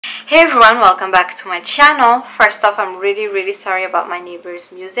Hey everyone, welcome back to my channel. First off, I'm really sorry about my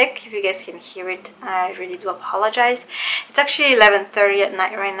neighbor's music. If you guys can hear it, I really do apologize. It's actually 11:30 at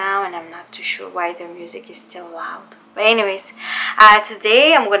night right now and I'm not too sure why their music is still loud. But anyways,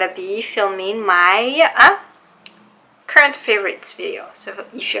 today I'm gonna be filming my current favorites video. So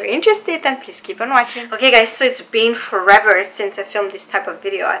if you're interested, then please keep on watching. Okay guys, so it's been forever since I filmed this type of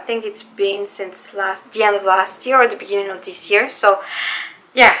video. I think it's been since the end of last year or the beginning of this year. So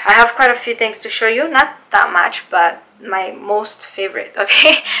yeah, I have quite a few things to show you. Not that much, but my most favorite.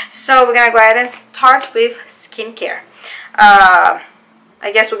 Okay, so we're gonna go ahead and start with skincare.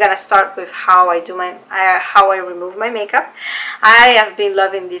 I guess we're gonna start with how I do how I remove my makeup. I have been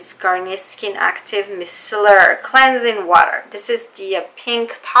loving this Garnier Skin Active Micellar Cleansing Water. This is the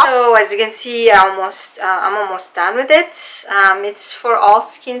pink top. So as you can see, I'm almost done with it. It's for all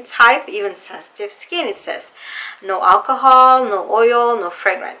skin type, even sensitive skin. It says no alcohol, no oil, no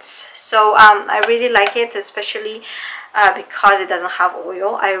fragrance. So I really like it, especially because it doesn't have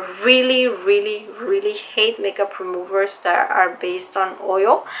oil. I really hate makeup removers that are based on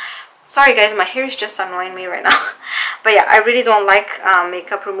oil. Sorry guys, my hair is just annoying me right now. But yeah, I really don't like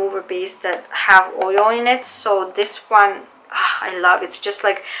makeup remover based that have oil in it. So this one I love. It's just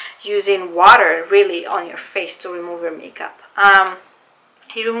like using water really on your face to remove your makeup.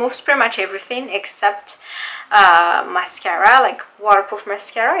 It removes pretty much everything except mascara, like waterproof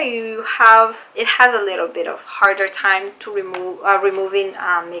mascara. It has a little bit of harder time to removing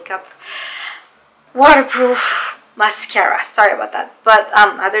makeup waterproof mascara. Sorry about that, but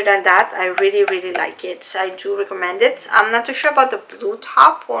other than that, I really like it. I do recommend it. I'm not too sure about the blue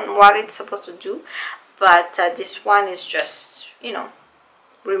top on what it's supposed to do, but this one is just, you know,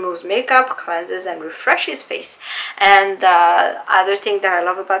 removes makeup, cleanses and refreshes face. And the other thing that I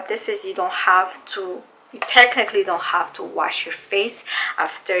love about this is you technically don't have to wash your face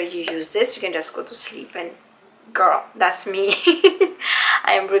after you use this. You can just go to sleep. And girl, that's me.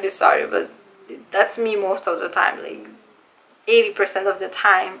 I am really sorry, but that's me most of the time. Like 80% of the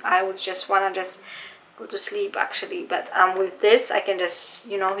time I would just want to go to sleep actually. But with this I can just,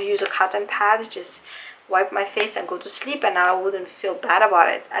 you know, use a cotton pad, just wipe my face and go to sleep, and I wouldn't feel bad about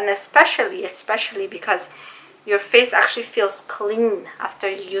it. And especially because your face actually feels clean after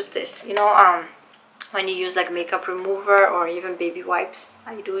you use this, you know. When you use like makeup remover or even baby wipes,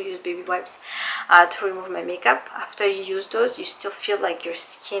 I do use baby wipes to remove my makeup. After you use those, you still feel like your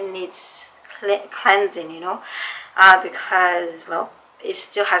skin needs cleansing, you know, because, well, it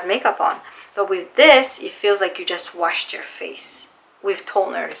still has makeup on. But with this, it feels like you just washed your face with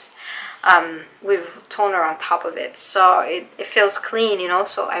toners, with toner on top of it. So it feels clean, you know.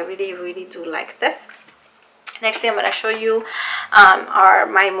 So I really do like this. Next thing I'm going to show you are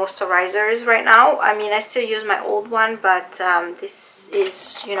my moisturizers right now. I mean, I still use my old one, but this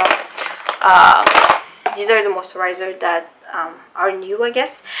is, you know, these are the moisturizers that are new, I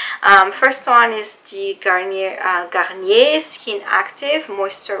guess. First one is the Garnier Skin Active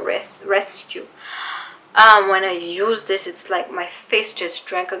Moisture Rescue. When I use this, it's like my face just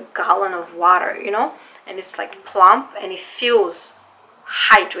drank a gallon of water, you know, and it's like plump and it feels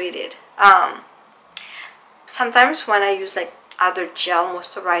hydrated. Sometimes when I use like other gel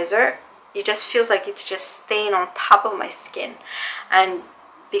moisturizer, it just feels like it's just staying on top of my skin, and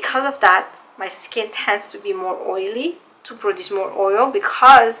because of that my skin tends to be more oily, to produce more oil,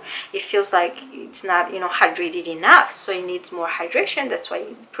 because it feels like it's not, you know, hydrated enough. So it needs more hydration. That's why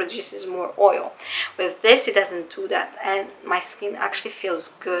it produces more oil. With this, it doesn't do that, and my skin actually feels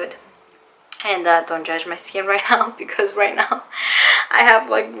good. And don't judge my skin right now, because right now I have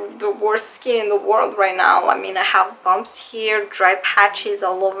like the worst skin in the world right now. I mean, I have bumps here, dry patches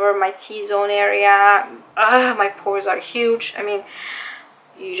all over my T-zone area. My pores are huge. I mean,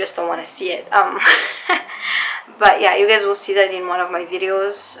 you just don't want to see it. But yeah, you guys will see that in one of my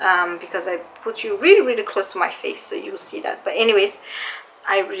videos, because I put you really close to my face, so you'll see that. But anyways,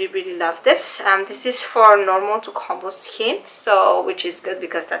 I really love this. This is for normal to combo skin, so which is good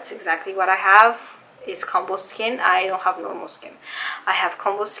because that's exactly what I have, is combo skin. I don't have normal skin. I have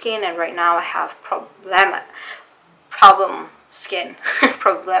combo skin, and right now I have problematic skin.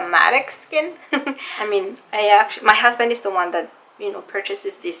 I mean, my husband is the one that, you know,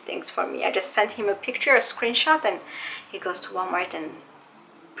 purchases these things for me. I just sent him a picture, a screenshot, and he goes to Walmart and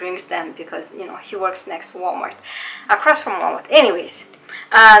brings them, because, you know, he works next to Walmart, across from Walmart. Anyways,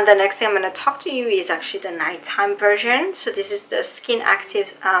 the next thing I'm going to talk to you is actually the nighttime version. So this is the Skin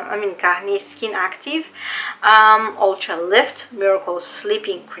Active, Garnier Skin Active Ultra Lift Miracle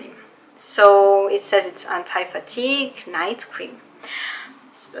Sleeping Cream. So it says it's anti-fatigue night cream.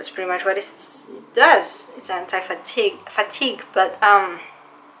 So that's pretty much what it does. It's anti-fatigue, but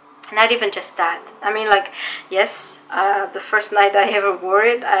Not even just that. I mean, like, yes, the first night I ever wore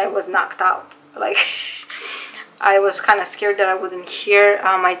it, I was knocked out. Like, I was kind of scared that I wouldn't hear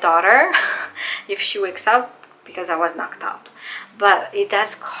my daughter if she wakes up because I was knocked out. But it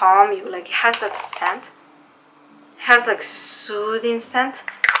does calm you. Like, it has that scent. It has like soothing scent.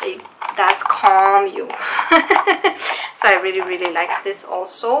 It does calm you. So I really like this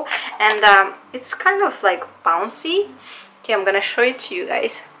also. And it's kind of like bouncy. Okay, I'm gonna show it to you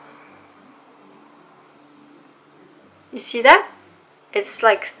guys. You see that? It's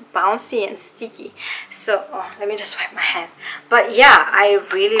like bouncy and sticky. So let me just wipe my hand. But yeah, I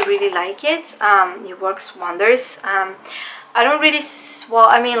really like it. It works wonders. I don't really, well,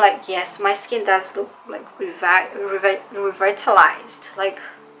 I mean, like, yes, my skin does look like revitalized, like,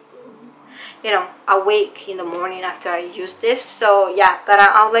 you know, awake in the morning after I use this. So yeah, but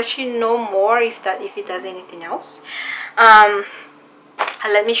I'll let you know more if it does anything else. And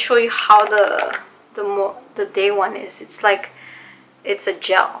let me show you how the day one is. It's like, it's a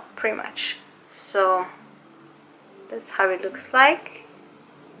gel pretty much. So that's how it looks like.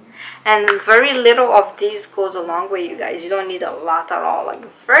 And very little of these goes a long way, you guys. You don't need a lot at all. Like,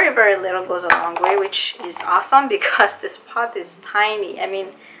 very little goes a long way, which is awesome because this pot is tiny. I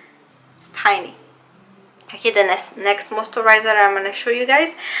mean, it's tiny. Okay, the next moisturizer I'm going to show you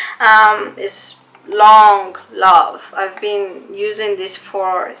guys is Long Love. I've been using this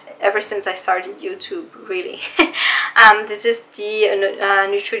for ever since I started YouTube, really. This is the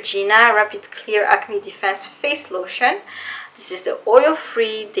Neutrogena Rapid Clear Acne Defense Face Lotion. This is the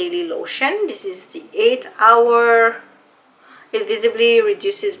oil-free daily lotion. This is the 8-hour. It visibly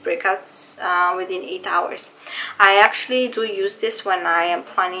reduces breakouts within 8 hours. I actually do use this when I am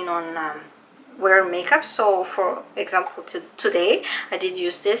planning on wearing makeup. So for example, today I did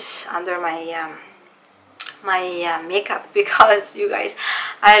use this under my makeup because, you guys,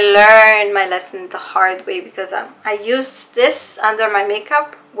 I learned my lesson the hard way because I used this under my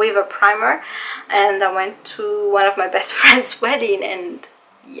makeup with a primer, and I went to one of my best friend's wedding, and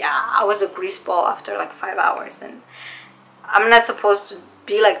yeah, I was a grease ball after like 5 hours. And I'm not supposed to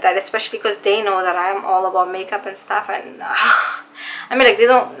be like that, especially because they know that I'm all about makeup and stuff. And I mean,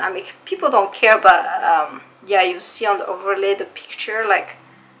 like, people don't care, but yeah, you see on the overlay the picture, like,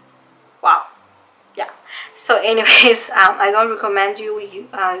 wow. Yeah, so anyways, I don't recommend you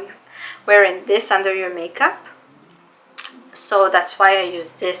wearing this under your makeup. So that's why I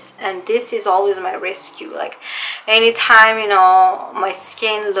use this, and this is always my rescue. Like, anytime, you know, my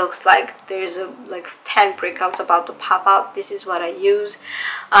skin looks like there's like 10 breakouts about to pop out, this is what I use.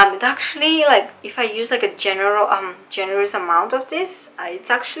 It actually, like, if I use like a generous amount of this, it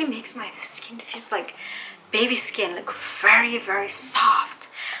actually makes my skin feels like baby skin, like very soft.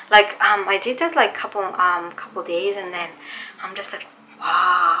 Like, I did that like couple days, and then I'm just like,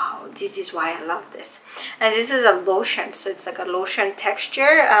 wow, this is why I love this. And this is a lotion, so it's like a lotion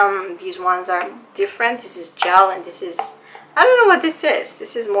texture. These ones are different. This is gel, and this is, I don't know what this is.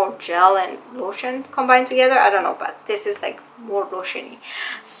 This is more gel and lotion combined together. I don't know, but this is like more lotiony.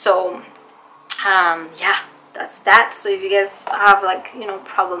 So yeah, that's that. So if you guys have, like, you know,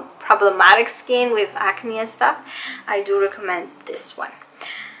 problematic skin with acne and stuff, I do recommend this one.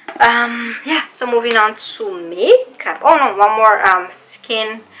 Yeah, so moving on to makeup. Oh no, one more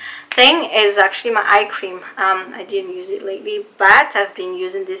skin thing is actually my eye cream. I didn't use it lately, but I've been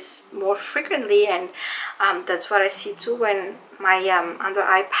using this more frequently, and that's what I see too when my under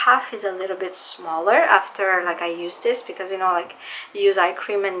eye puff is a little bit smaller after, like, I use this, because, you know, like, you use eye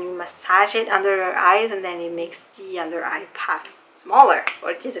cream and you massage it under your eyes, and then it makes the under eye puff smaller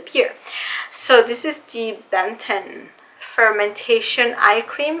or disappear. So this is the Benton Fermentation Eye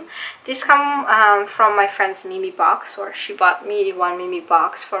Cream. This come from my friend's Mimi box, or she bought me one Mimi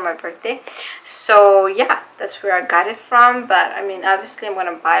box for my birthday. So yeah, that's where I got it from. But I mean, obviously I'm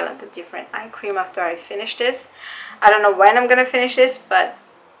gonna buy like a different eye cream after I finish this. I don't know when I'm gonna finish this, but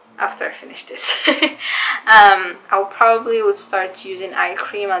after I finish this. I'll probably would start using eye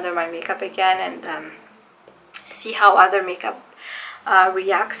cream under my makeup again, and see how other makeup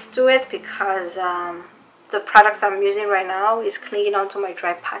reacts to it, because the products I'm using right now is clinging onto my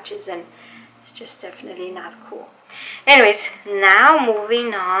dry patches, and it's just definitely not cool. Anyways, now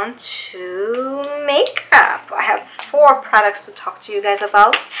moving on to makeup. I have 4 products to talk to you guys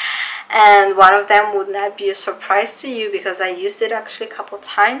about, and one of them would not be a surprise to you because I used it actually a couple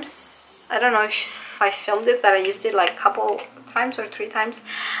times. I don't know if I filmed it, but I used it like a couple times or 3 times.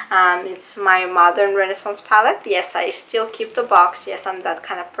 It's my Modern Renaissance palette. Yes, I still keep the box. Yes, I'm that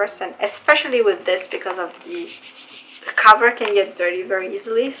kind of person, especially with this, because of the cover can get dirty very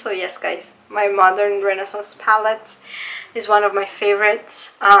easily. So yes, guys, my Modern Renaissance palette is one of my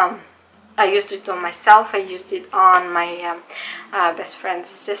favorites. I used it on myself. I used it on my best friend's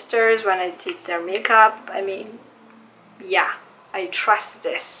sisters when I did their makeup. I mean, yeah, I trust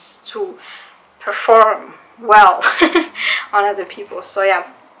this to perform well on other people. So yeah,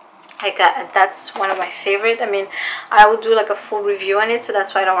 that's one of my favorite. I mean, I will do like a full review on it, so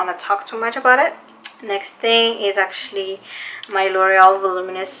that's why I don't want to talk too much about it. Next thing is actually my L'Oreal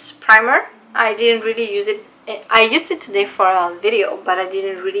Voluminous Primer. I didn't really use it. I used it today for a video, but I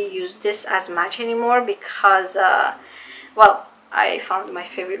didn't really use this as much anymore because well, I found my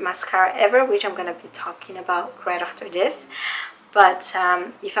favorite mascara ever, which I'm gonna be talking about right after this. But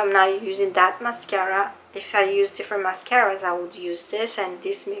if I'm not using that mascara, if I use different mascaras, I would use this, and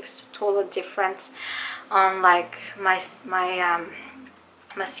this makes a total difference on like my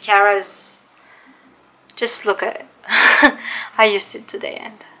mascaras. Just look at it. I used it today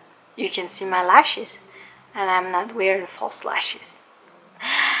and you can see my lashes, and I'm not wearing false lashes.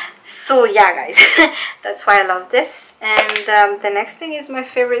 So yeah guys, that's why I love this. And the next thing is my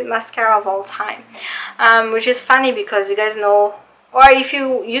favorite mascara of all time, which is funny because you guys know, or if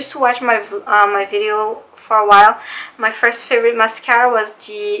you used to watch my my video for a while, my first favorite mascara was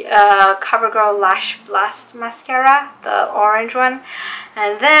the CoverGirl Lash Blast mascara, the orange one.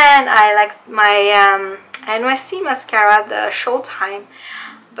 And then I liked my NYC mascara, the Showtime.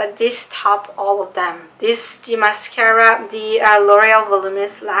 But this top all of them. The mascara, the L'Oreal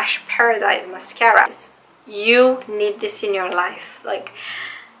Voluminous Lash Paradise mascara. You need this in your life. Like,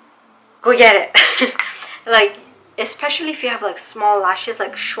 go get it. Like, especially if you have like small lashes,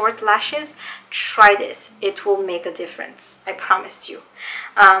 like short lashes, try this. It will make a difference. I promise you.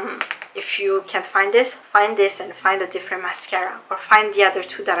 If you can't find this and find a different mascara, or find the other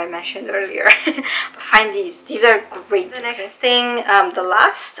two that I mentioned earlier. But find these. These are great. The next thing, the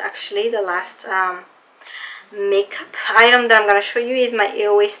last makeup item that I'm gonna show you is my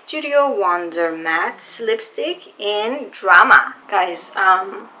AOA Studio Wonder Matte Lipstick in Drama. Guys,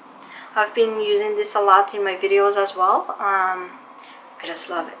 I've been using this a lot in my videos as well. I just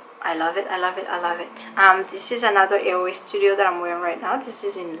love it. I love it, I love it, I love it. This is another AOA Studio that I'm wearing right now. This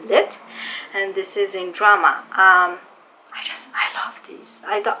is in Lit, and this is in Drama. I love these.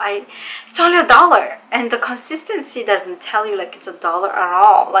 It's only $1, and the consistency doesn't tell you like it's $1 at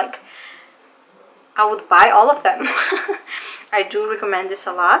all. Like, I would buy all of them. I do recommend this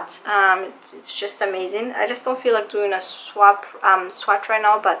a lot. It's just amazing. I just don't feel like doing a swatch right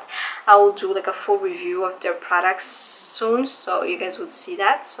now, but I will do like a full review of their products soon, so you guys would see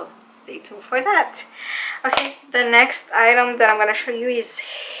that. So stay tuned for that. Okay, the next item that I'm gonna show you is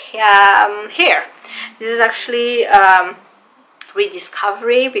hair. This is actually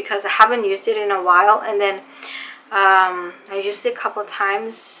rediscovery because I haven't used it in a while, and then I used it a couple of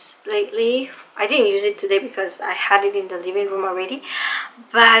times lately. I didn't use it today because I had it in the living room already,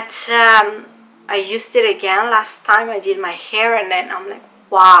 but I used it again last time I did my hair, and then I'm like,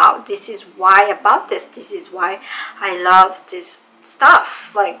 wow, this is why about this. This is why I love this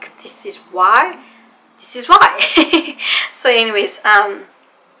stuff. Like, this is why. So anyways,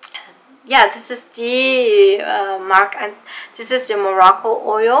 yeah, this is the this is the Morocco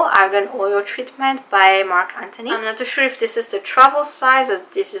oil, argan oil treatment by Marc Anthony. I'm not too sure if this is the travel size or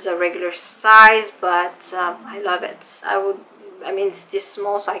this is a regular size, but I love it. I mean, it's this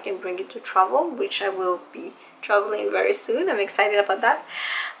small, so I can bring it to travel, which I will be traveling very soon. I'm excited about that.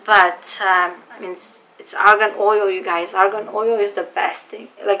 But I mean, it's argan oil, you guys. Argan oil is the best thing,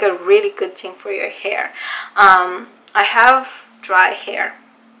 like a really good thing for your hair. I have dry hair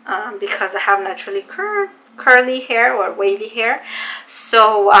because I have naturally curly hair or wavy hair.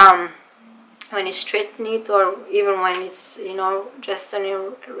 So when you straighten it, or even when it's, you know, just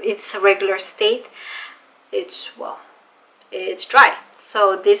it's a regular state, it's dry.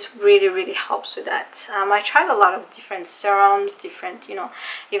 So this really helps with that. I tried a lot of different serums, different, you know,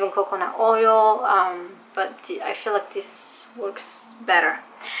 even coconut oil, but I feel like this works better.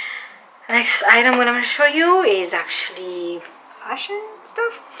 Next item I'm going to show you is actually fashion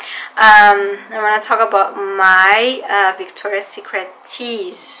stuff. I'm going to talk about my Victoria's Secret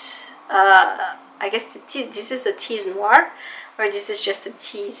tease. I guess this is a tease noir, or this is just a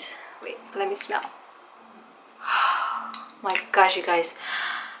tease. Wait, let me smell. My gosh, you guys,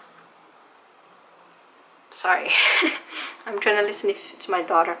 sorry. I'm trying to listen to my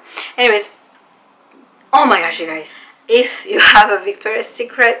daughter. Anyways, oh my gosh, you guys, if you have a Victoria's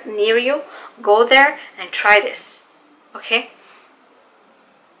Secret near you, go there and try this, okay?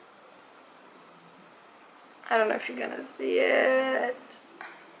 I don't know if you're gonna see it.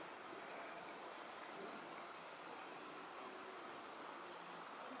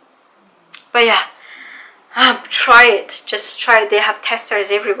 But yeah, try it. Just try it. They have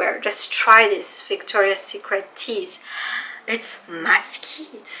testers everywhere. Just try this Victoria's Secret teas. It's musky,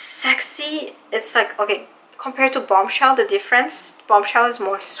 it's sexy. It's like, okay, compared to Bombshell, the difference, Bombshell is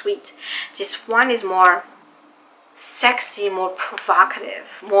more sweet. This one is more sexy, more provocative,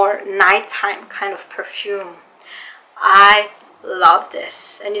 more nighttime kind of perfume. I love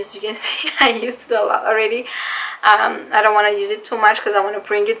this, and as you can see, I used it a lot already. I don't want to use it too much because I want to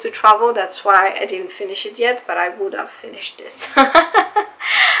bring it to travel. That's why I didn't finish it yet, but I would have finished this.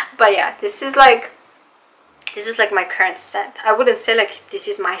 But yeah, this is like my current scent. I wouldn't say like this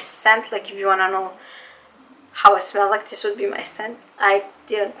is my scent. Like if you want to know how I smell, like this would be my scent. I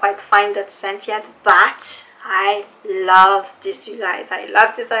didn't quite find that scent yet, but I love this, you guys. I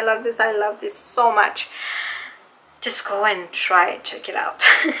love this, I love this, I love this so much. Just go and try it, check it out.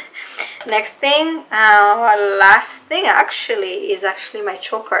 Next thing, last thing actually, is actually my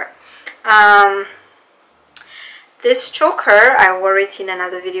choker. This choker, I wore it in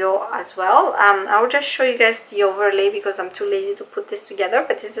another video as well. I will just show you guys the overlay because I'm too lazy to put this together.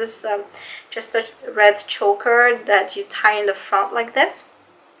 But this is just a red choker that you tie in the front like this.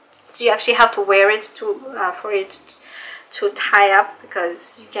 So you actually have to wear it to for it to tie up,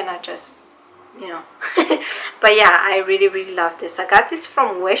 because you cannot just, you know. But yeah, I really love this. I got this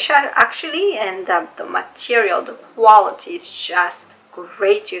from Wish actually, and the material, the quality is just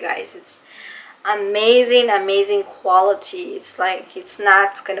great, you guys. It's amazing quality. It's like it's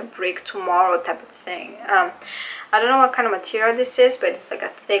not gonna break tomorrow type of thing. I don't know what kind of material this is, but it's like a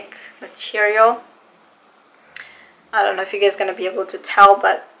thick material. I don't know if you guys are gonna be able to tell,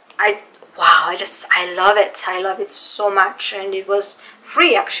 but wow, I love it. I love it so much, and it was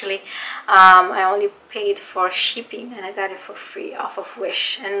free actually. I only paid for shipping and I got it for free off of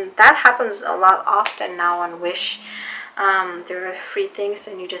Wish, and that happens a lot often now on Wish. There are free things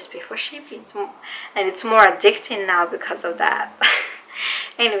and you just pay for shipping, and it's more addicting now because of that.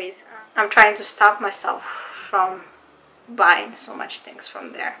 Anyways, I'm trying to stop myself from buying so much things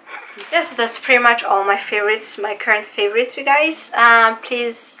from there. Yeah, so that's pretty much all my favorites, my current favorites, you guys.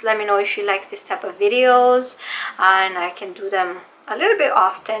 Please let me know if you like this type of videos, and I can do them a little bit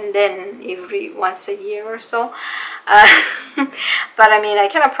often, than every once a year or so. But I mean, I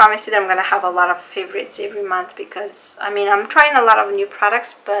cannot promise you that I'm gonna have a lot of favorites every month, because I mean, I'm trying a lot of new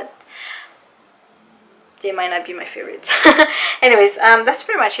products, but they might not be my favorites. Anyways, that's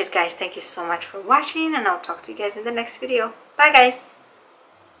pretty much it, guys. Thank you so much for watching, and I'll talk to you guys in the next video. Bye, guys.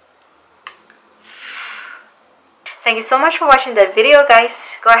 Thank you so much for watching that video,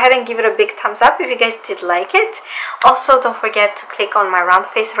 guys. Go ahead and give it a big thumbs up if you guys did like it. Also, don't forget to click on my round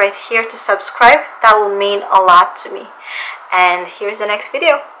face right here to subscribe. That will mean a lot to me. And here's the next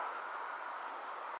video.